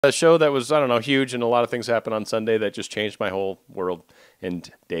A show that was, I don't know, huge, and a lot of things happened on Sunday that just changed my whole world and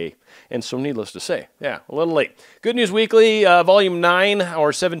day. And so needless to say, yeah, a little late. Good News Weekly, Volume 9, or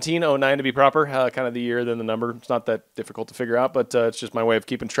 1709 to be proper, kind of the year, then the number. It's not that difficult to figure out, but it's just my way of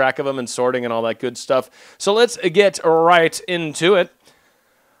keeping track of them and sorting and all that good stuff. So let's get right into it.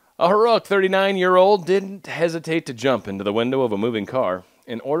 A heroic 39-year-old didn't hesitate to jump into the window of a moving car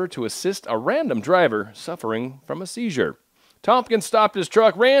in order to assist a random driver suffering from a seizure. Tompkins stopped his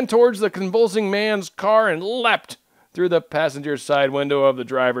truck, ran towards the convulsing man's car, and leapt through the passenger side window of the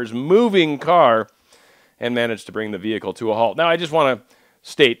driver's moving car and managed to bring the vehicle to a halt. Now, I just want to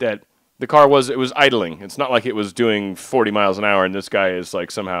state that the car was idling. It's not like it was doing 40 miles an hour, and this guy is like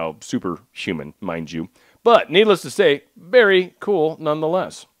somehow superhuman, mind you. But needless to say, very cool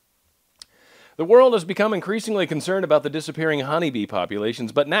nonetheless. The world has become increasingly concerned about the disappearing honeybee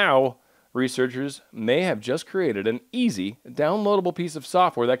populations, but now researchers may have just created an easy, downloadable piece of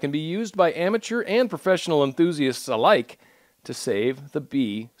software that can be used by amateur and professional enthusiasts alike to save the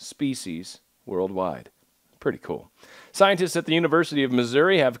bee species worldwide. Pretty cool. Scientists at the University of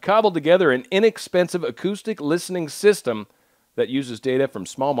Missouri have cobbled together an inexpensive acoustic listening system that uses data from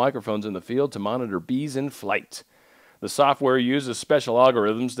small microphones in the field to monitor bees in flight. The software uses special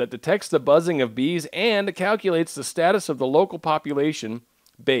algorithms that detects the buzzing of bees and calculates the status of the local population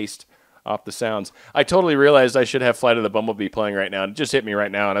based off the sounds. I totally realized I should have Flight of the Bumblebee playing right now. It just hit me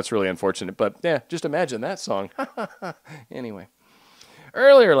right now, and that's really unfortunate. But yeah, just imagine that song. Anyway.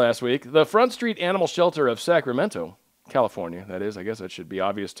 Earlier last week, the Front Street Animal Shelter of Sacramento, California, that is, I guess that should be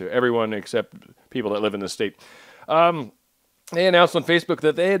obvious to everyone except people that live in the state, they announced on Facebook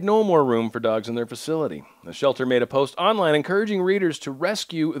that they had no more room for dogs in their facility. The shelter made a post online encouraging readers to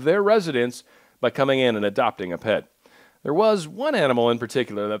rescue their residents by coming in and adopting a pet. There was one animal in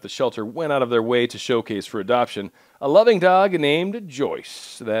particular that the shelter went out of their way to showcase for adoption, a loving dog named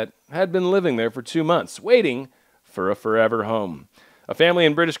Joyce that had been living there for 2 months, waiting for a forever home. A family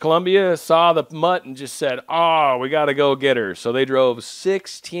in British Columbia saw the mutt and just said, "Oh, we got to go get her." So they drove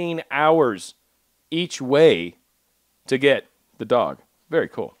 16 hours each way to get the dog. Very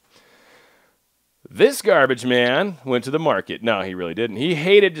cool. This garbage man went to the market. No, he really didn't. He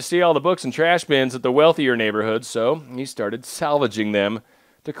hated to see all the books and trash bins at the wealthier neighborhoods, so he started salvaging them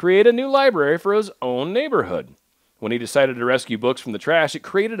to create a new library for his own neighborhood. When he decided to rescue books from the trash, it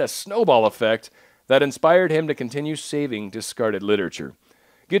created a snowball effect that inspired him to continue saving discarded literature.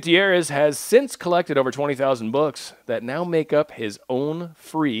 Gutierrez has since collected over 20,000 books that now make up his own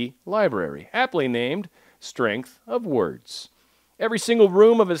free library, aptly named Strength of Words. Every single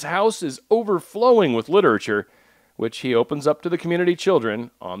room of his house is overflowing with literature, which he opens up to the community children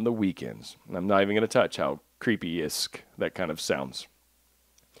on the weekends. I'm not even going to touch how creepy-esque that kind of sounds.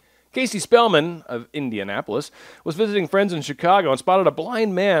 Casey Spellman of Indianapolis was visiting friends in Chicago and spotted a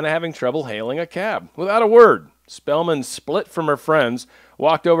blind man having trouble hailing a cab. Without a word, Spellman split from her friends,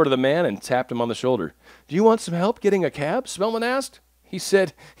 walked over to the man, and tapped him on the shoulder. "Do you want some help getting a cab?" Spellman asked. He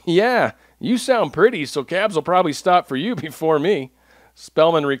said, "Yeah, you sound pretty, so cabs will probably stop for you before me."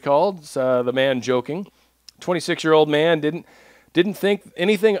 Spellman recalled, the man joking. 26-year-old man didn't think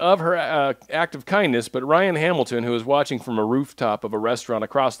anything of her act of kindness, but Ryan Hamilton, who was watching from a rooftop of a restaurant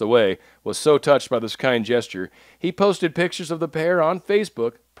across the way, was so touched by this kind gesture, he posted pictures of the pair on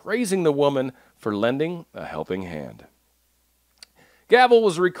Facebook, praising the woman for lending a helping hand. Gavel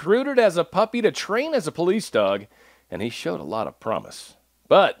was recruited as a puppy to train as a police dog, and he showed a lot of promise.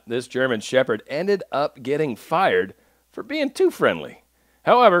 But this German Shepherd ended up getting fired for being too friendly.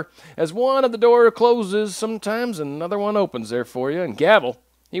 However, as one of the door closes, sometimes another one opens there for you, and Gavel,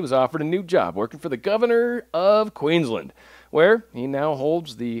 he was offered a new job working for the governor of Queensland, where he now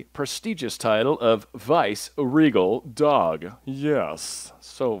holds the prestigious title of Vice Regal Dog. Yes,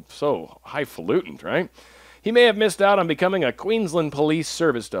 so highfalutin, right? He may have missed out on becoming a Queensland Police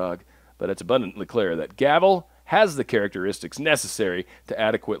Service dog, but it's abundantly clear that Gavel has the characteristics necessary to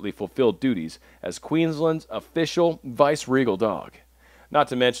adequately fulfill duties as Queensland's official vice-regal dog. Not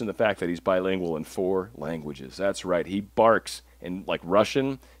to mention the fact that he's bilingual in 4 languages. That's right, he barks in like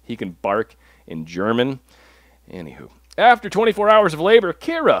Russian, he can bark in German. Anywho, after 24 hours of labor,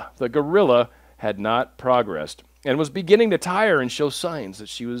 Kira, the gorilla, had not progressed and was beginning to tire and show signs that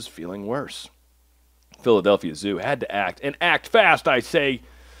she was feeling worse. Philadelphia Zoo had to act, and act fast, I say.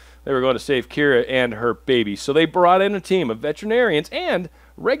 They were going to save Kira and her baby, so they brought in a team of veterinarians and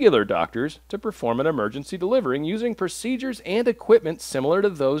regular doctors to perform an emergency delivery using procedures and equipment similar to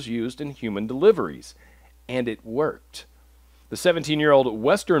those used in human deliveries. And it worked. The 17-year-old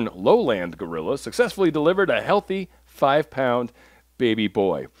Western lowland gorilla successfully delivered a healthy 5-pound baby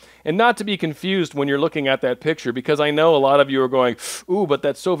boy. And not to be confused when you're looking at that picture, because I know a lot of you are going, ooh, but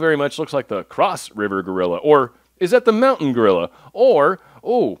that so very much looks like the Cross River gorilla, or is that the mountain gorilla, or,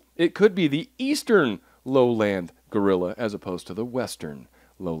 oh, it could be the eastern lowland gorilla as opposed to the western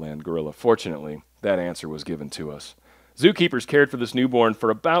lowland gorilla. Fortunately, that answer was given to us. Zookeepers cared for this newborn for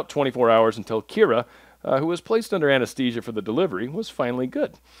about 24 hours until Kira, who was placed under anesthesia for the delivery, was finally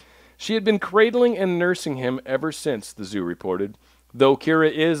good. She had been cradling and nursing him ever since, the zoo reported. Though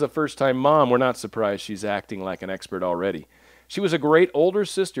Kira is a first-time mom, we're not surprised she's acting like an expert already. She was a great older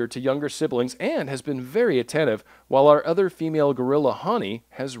sister to younger siblings and has been very attentive, while our other female gorilla, Honey,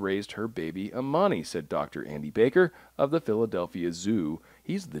 has raised her baby, Amani, said Dr. Andy Baker of the Philadelphia Zoo.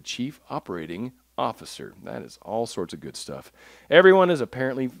 He's the chief operating officer. That is all sorts of good stuff. Everyone is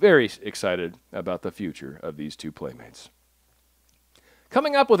apparently very excited about the future of these two playmates.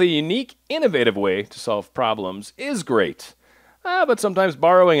 Coming up with a unique, innovative way to solve problems is great. But sometimes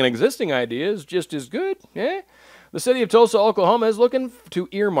borrowing an existing idea is just as good, eh? The city of Tulsa, Oklahoma is looking to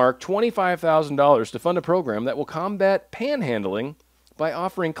earmark $25,000 to fund a program that will combat panhandling by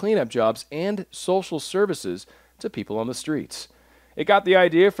offering cleanup jobs and social services to people on the streets. It got the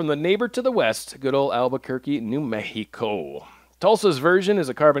idea from the neighbor to the west, good old Albuquerque, New Mexico. Tulsa's version is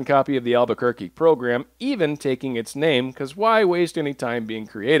a carbon copy of the Albuquerque program, even taking its name, because why waste any time being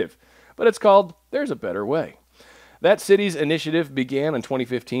creative? But it's called There's a Better Way. That city's initiative began in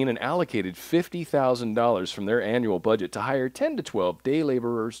 2015 and allocated $50,000 from their annual budget to hire 10 to 12 day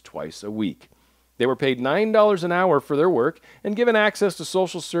laborers twice a week. They were paid $9 an hour for their work and given access to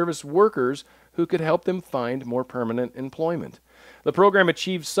social service workers who could help them find more permanent employment. The program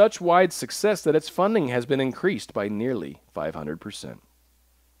achieved such wide success that its funding has been increased by nearly 500%.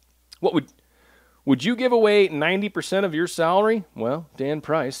 Would you give away 90% of your salary? Well, Dan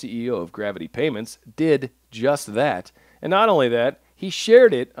Price, CEO of Gravity Payments, did just that. And not only that, he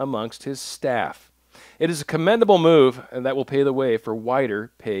shared it amongst his staff. It is a commendable move that will pave the way for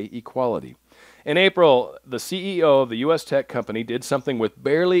wider pay equality. In April, the CEO of the U.S. tech company did something with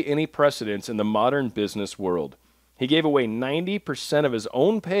barely any precedence in the modern business world. He gave away 90% of his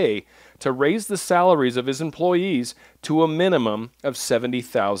own pay to raise the salaries of his employees to a minimum of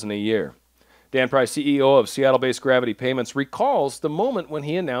 $70,000 a year. Dan Price, CEO of Seattle-based Gravity Payments, recalls the moment when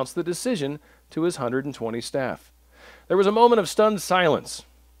he announced the decision to his 120 staff. There was a moment of stunned silence.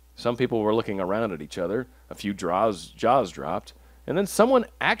 Some people were looking around at each other, a few jaws dropped, and then someone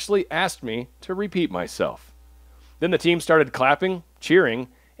actually asked me to repeat myself. Then the team started clapping, cheering,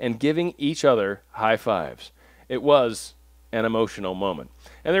 and giving each other high fives. It was an emotional moment.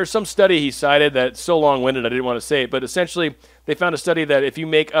 And there's some study he cited that's so long-winded I didn't want to say it, but essentially they found a study that if you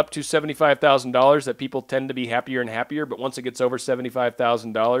make up to $75,000 that people tend to be happier and happier, but once it gets over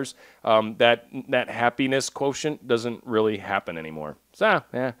 $75,000, that happiness quotient doesn't really happen anymore. So,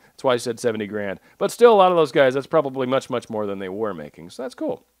 that's why I said 70 grand. But still, a lot of those guys, that's probably much, much more than they were making, so that's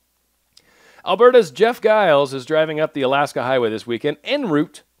cool. Alberta's Jeff Giles is driving up the Alaska Highway this weekend en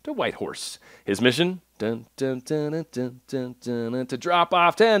route to Whitehorse. His mission? To drop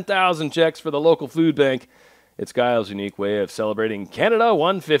off 10,000 checks for the local food bank. It's Giles' unique way of celebrating Canada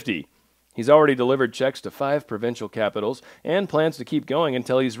 150. He's already delivered checks to 5 provincial capitals and plans to keep going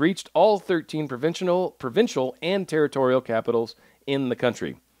until he's reached all 13 provincial and territorial capitals in the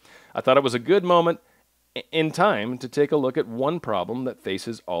country. I thought it was a good moment in time to take a look at one problem that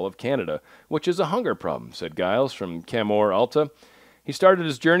faces all of Canada, which is a hunger problem, said Giles from Camor Alta. He started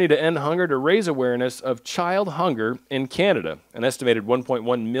his journey to end hunger to raise awareness of child hunger in Canada. An estimated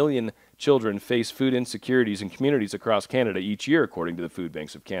 1.1 million children face food insecurities in communities across Canada each year, according to the Food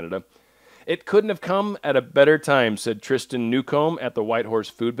Banks of Canada. It couldn't have come at a better time, said Tristan Newcomb at the Whitehorse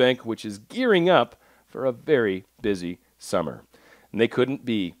Food Bank, which is gearing up for a very busy summer. And they couldn't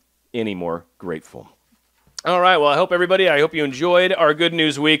be any more grateful. All right, well, I hope you enjoyed our Good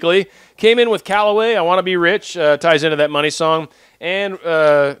News Weekly. Came in with Callaway, I Want to Be Rich, ties into that money song. And,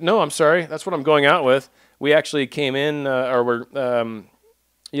 no, I'm sorry, that's what I'm going out with. We actually came in,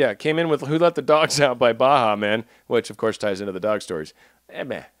 came in with Who Let the Dogs Out by Baja, man, which, of course, ties into the dog stories.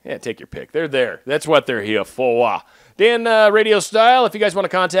 Take your pick. They're there. That's what they're here for. Dan RadioStyle, if you guys want to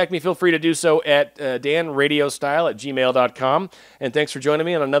contact me, feel free to do so at danradiostyle@gmail.com. And thanks for joining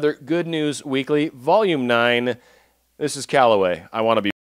me on another Good News Weekly, Volume 9. This is Callaway. I Want to Be